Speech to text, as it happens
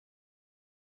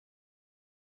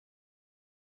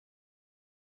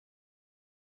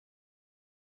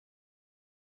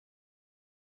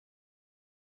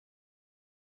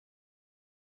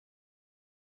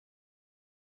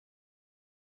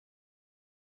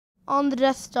On the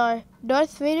Death Star,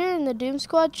 Darth Vader and the Doom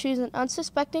Squad choose an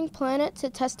unsuspecting planet to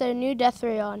test their new death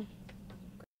ray on.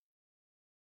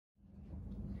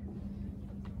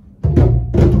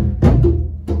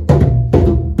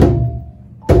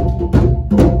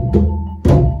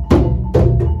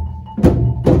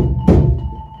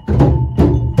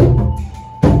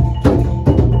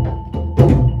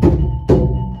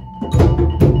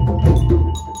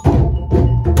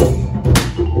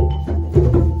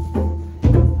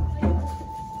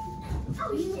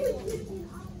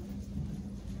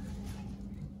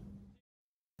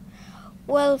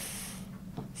 While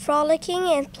frolicking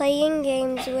and playing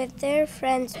games with their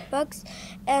friends, Bugs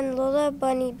and Lola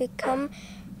Bunny become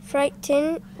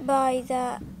frightened by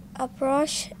the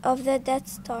approach of the Death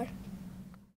Star.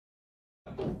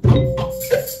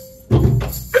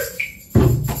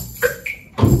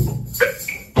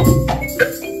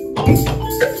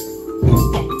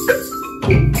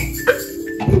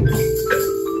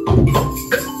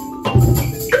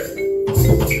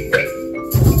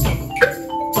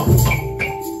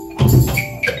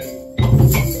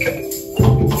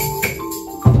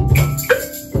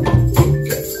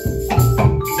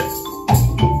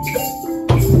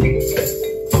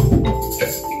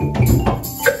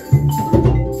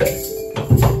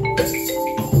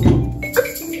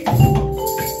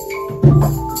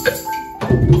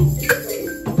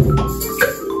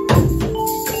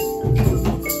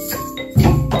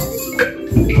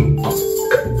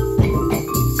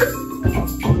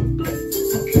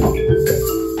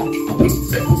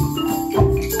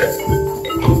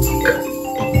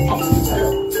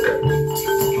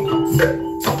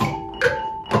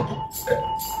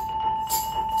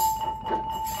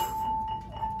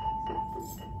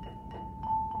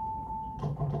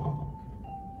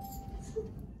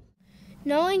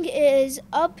 Knowing it is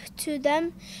up to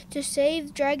them to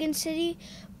save Dragon City,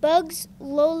 Bugs,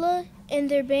 Lola, and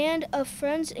their band of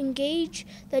friends engage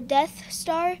the Death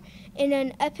Star in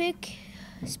an epic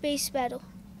space battle.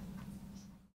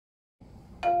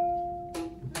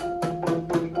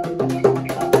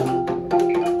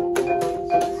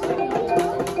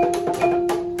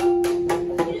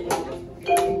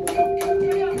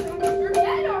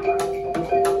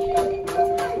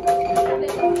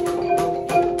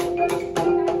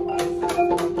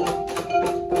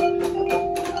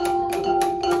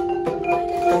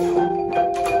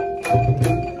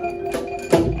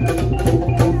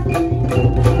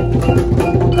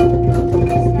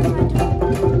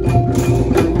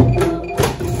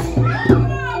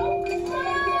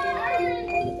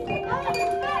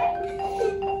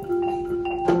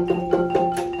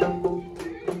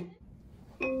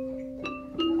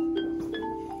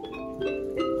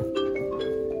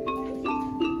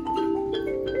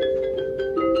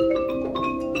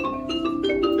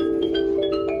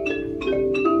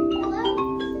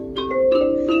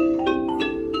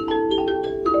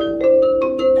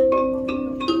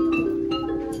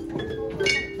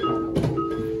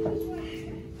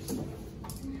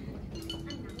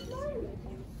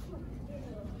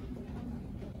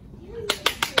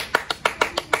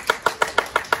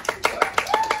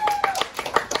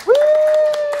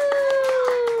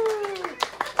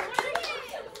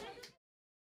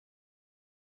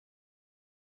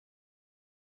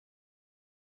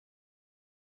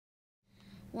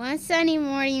 One sunny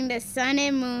morning, the Sun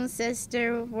and Moon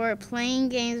Sister were playing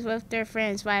games with their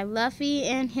friends while Luffy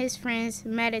and his friends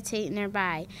meditate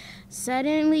nearby.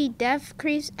 Suddenly, Death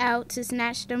creeps out to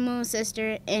snatch the Moon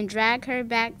Sister and drag her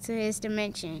back to his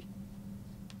dimension.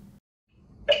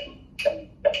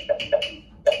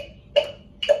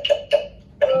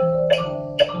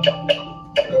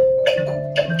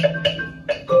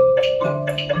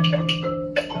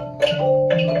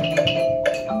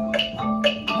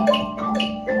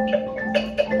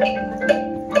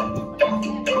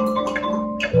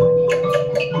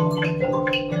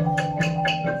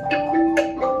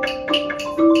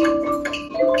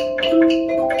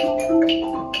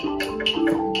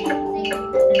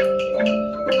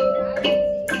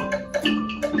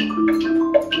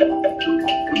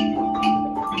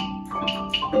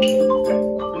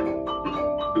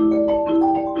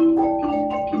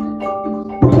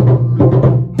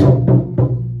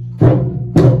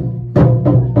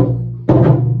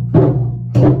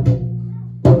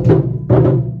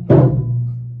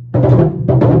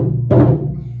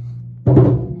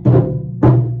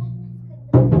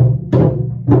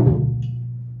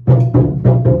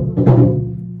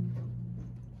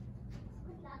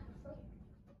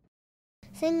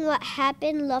 Seeing what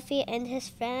happened, Luffy and his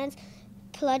friends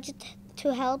pledged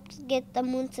to help get the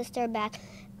Moon Sister back.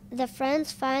 The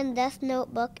friends find Death's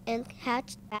notebook and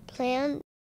hatch a plan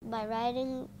By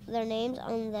writing their names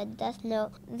on the death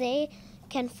note, they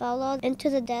can follow into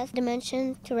the death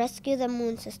dimension to rescue the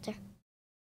Moon Sister.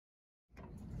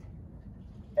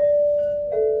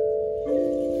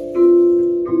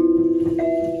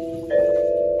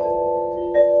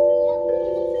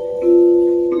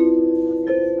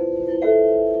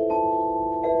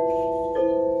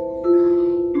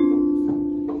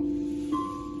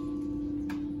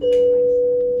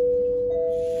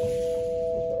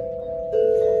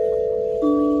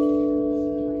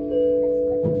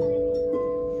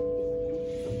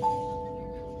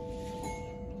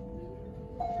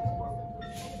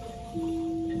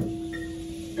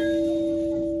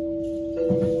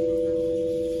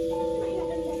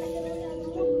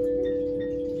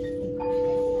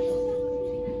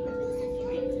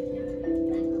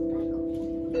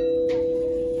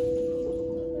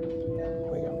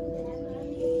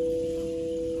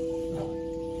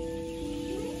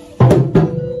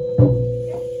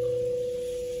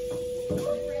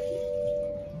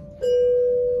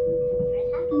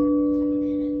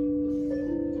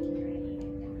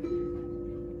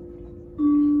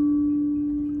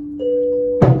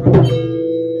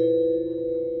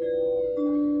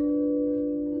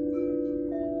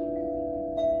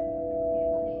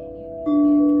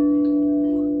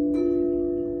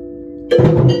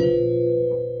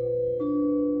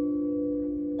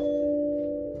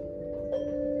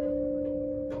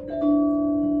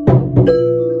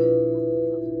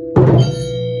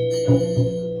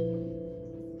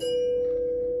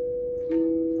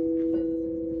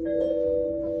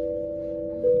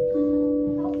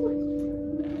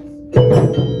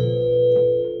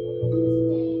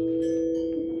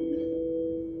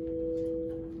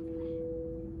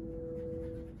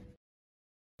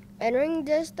 Entering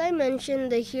this dimension,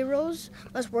 the heroes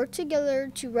must work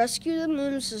together to rescue the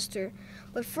Moon Sister,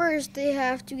 but first they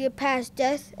have to get past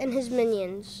Death and his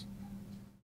minions.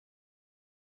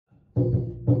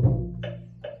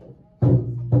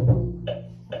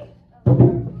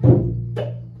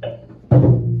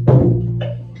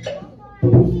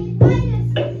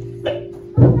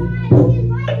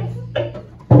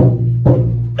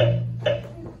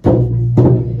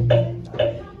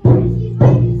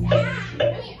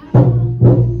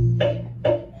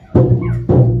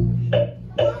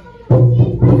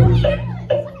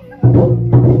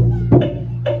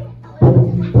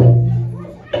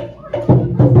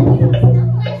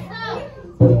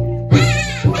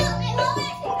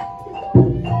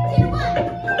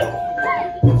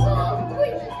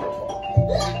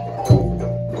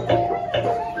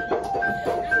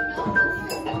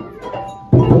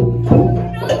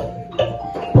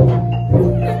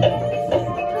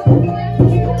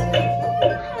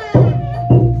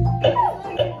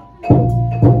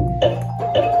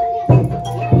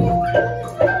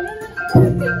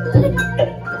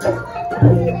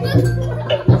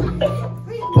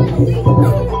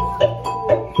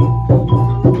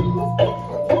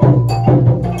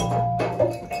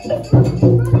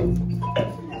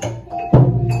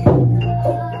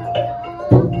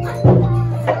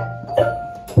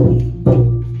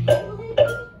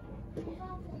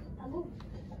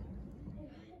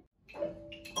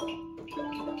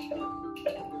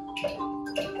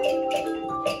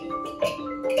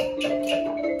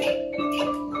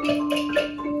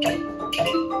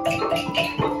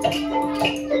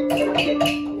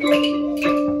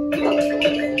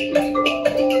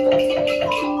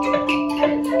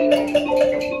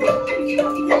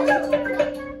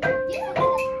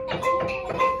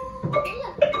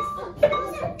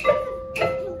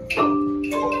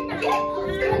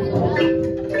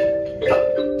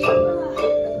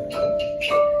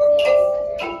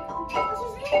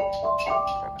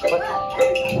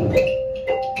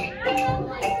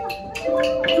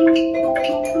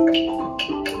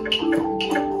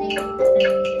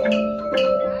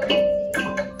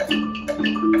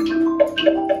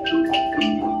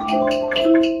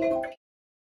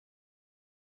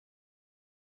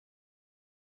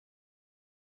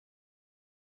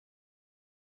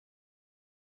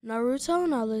 Naruto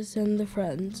and Alice and their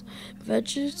friends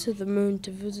venture to the moon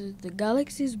to visit the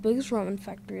galaxy's biggest ramen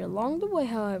factory. Along the way,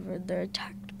 however, they're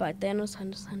attacked by Thanos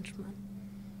and his henchmen.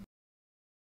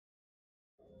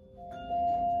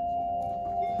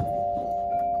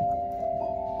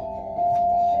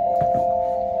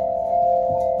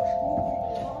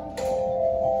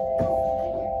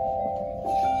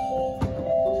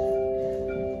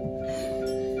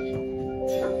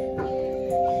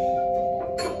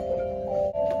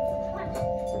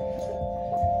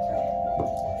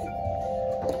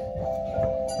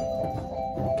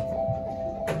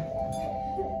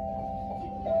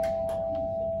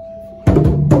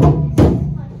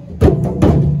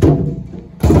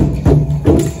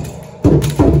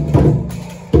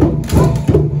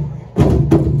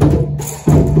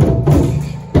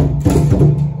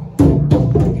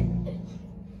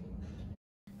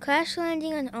 crash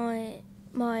landing on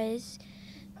Mars,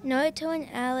 Naruto and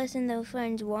Alice and their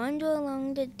friends wander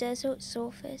along the desert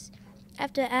surface.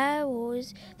 After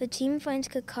hours, the team finds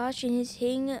Kakashi in his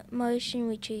hidden Martian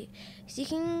retreat.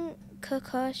 Seeking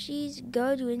Kakashi's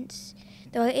guidance,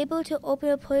 they are able to open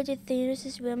a portal to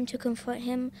Thanos' realm to confront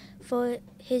him for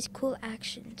his cool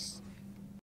actions.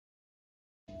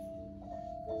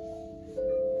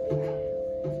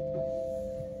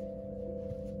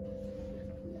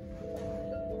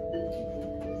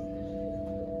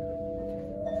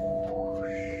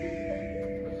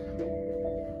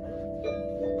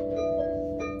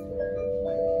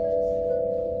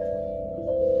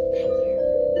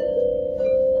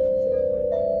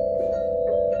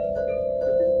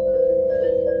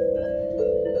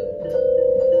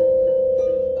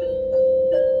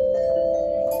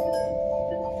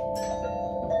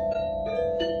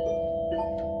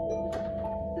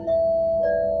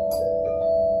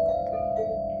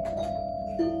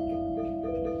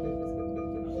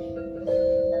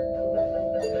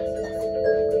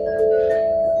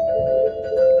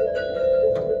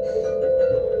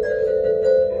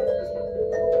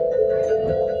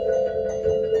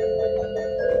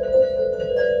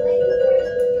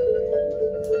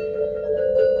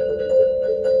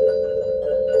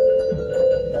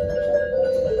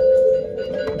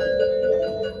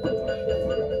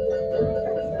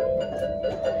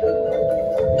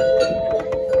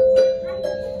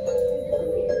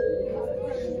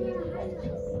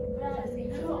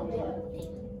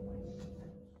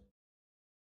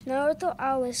 Naruto,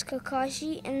 Alice,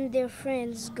 Kakashi, and their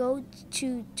friends go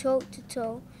to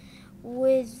toe-to-toe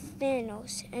with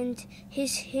Thanos and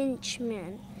his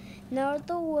henchmen.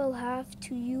 Naruto will have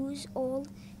to use all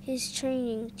his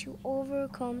training to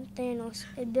overcome Thanos'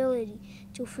 ability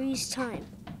to freeze time.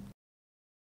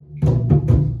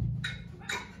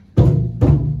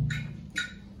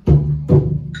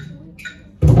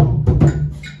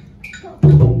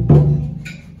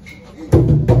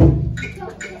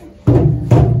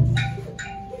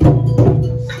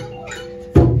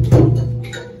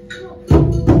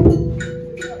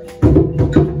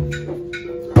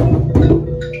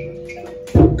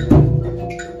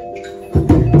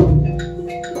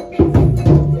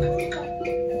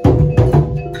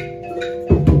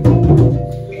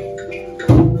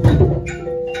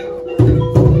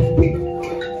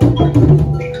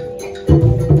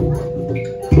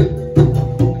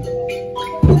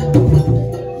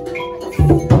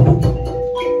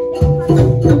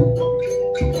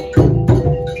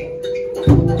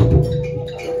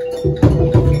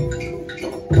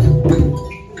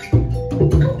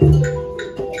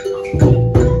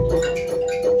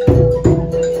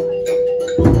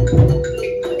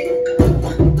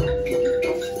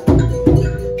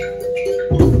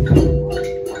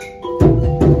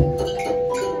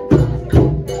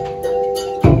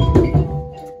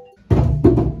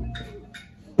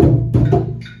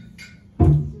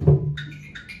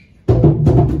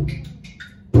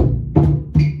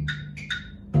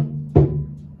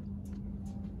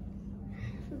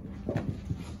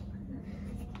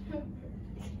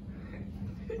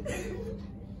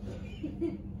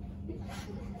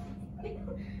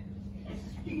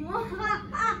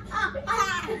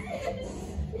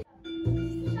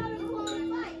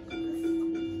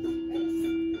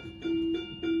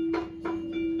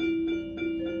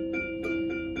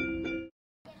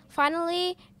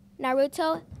 Finally,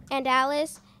 Naruto and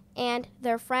Alice and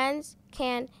their friends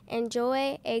can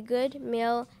enjoy a good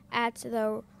meal at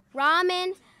the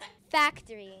ramen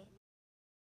factory.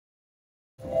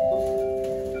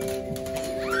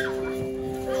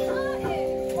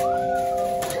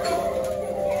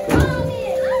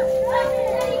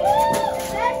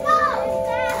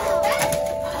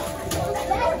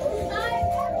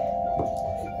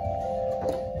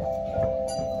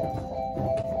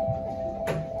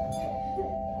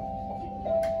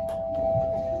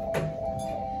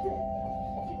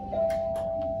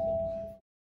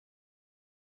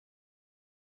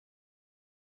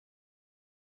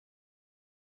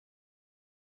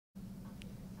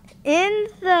 In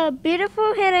the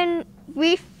beautiful hidden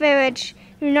reef village,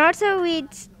 Naruto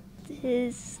leads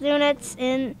his students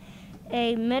in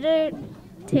a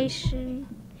meditation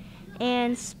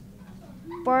and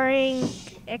sparring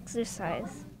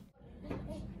exercise.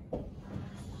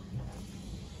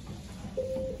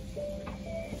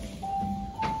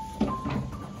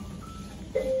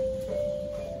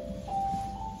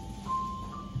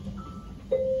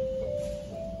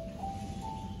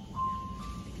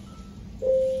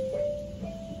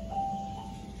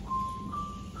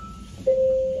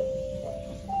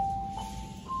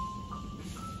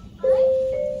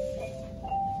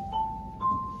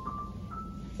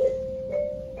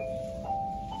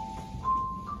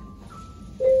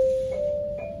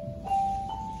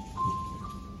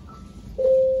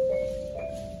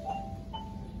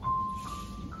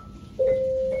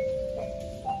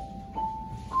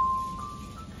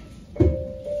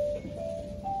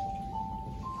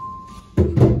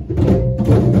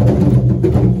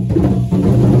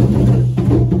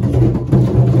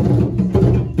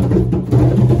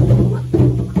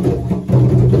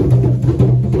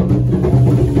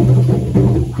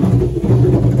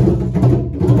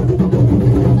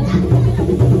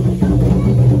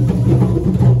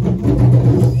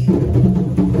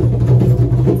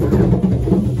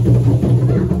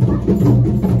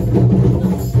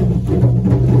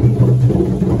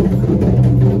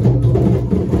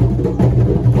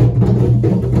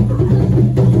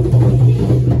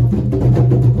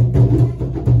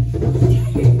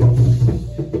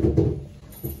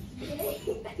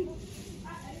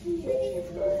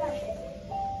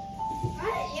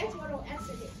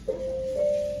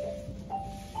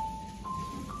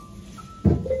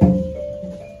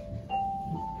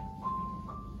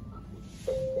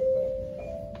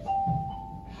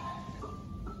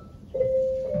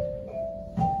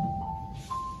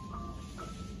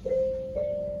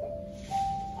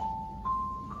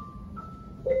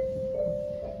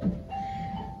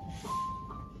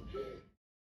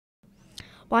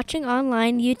 Watching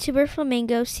online, YouTuber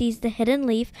Flamingo sees the Hidden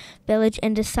Leaf Village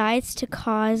and decides to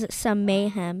cause some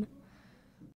mayhem.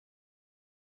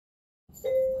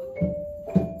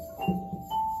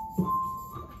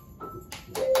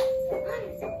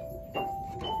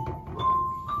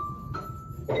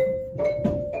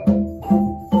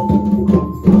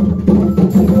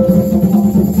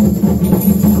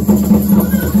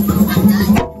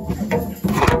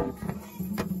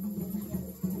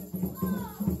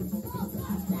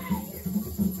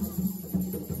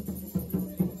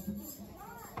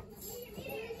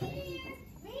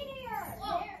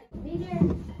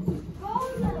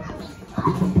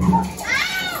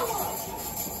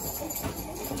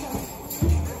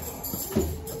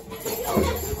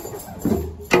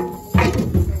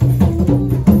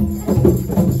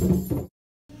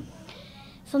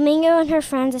 Flamingo and her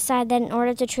friends decide that in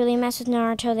order to truly mess with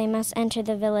Naruto, they must enter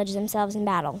the village themselves in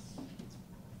battle.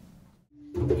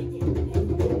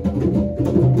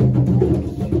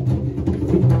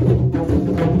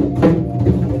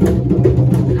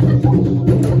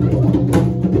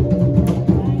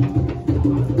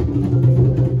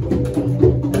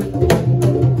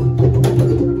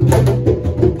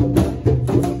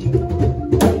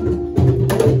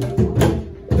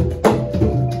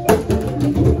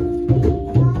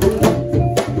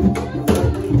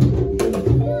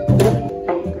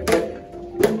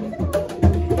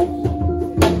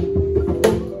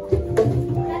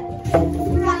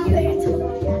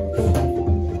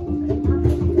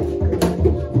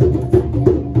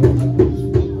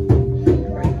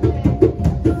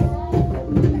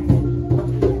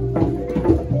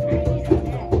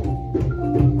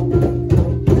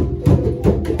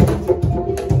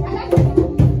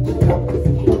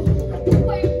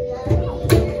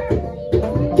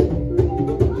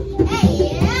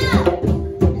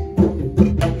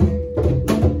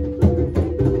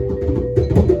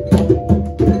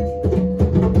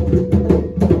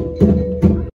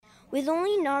 With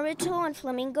only Naruto and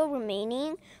Flamingo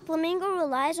remaining, Flamingo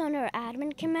relies on her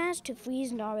admin commands to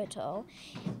freeze Naruto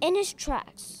in his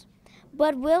tracks.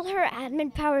 But will her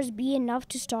admin powers be enough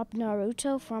to stop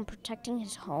Naruto from protecting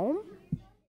his home?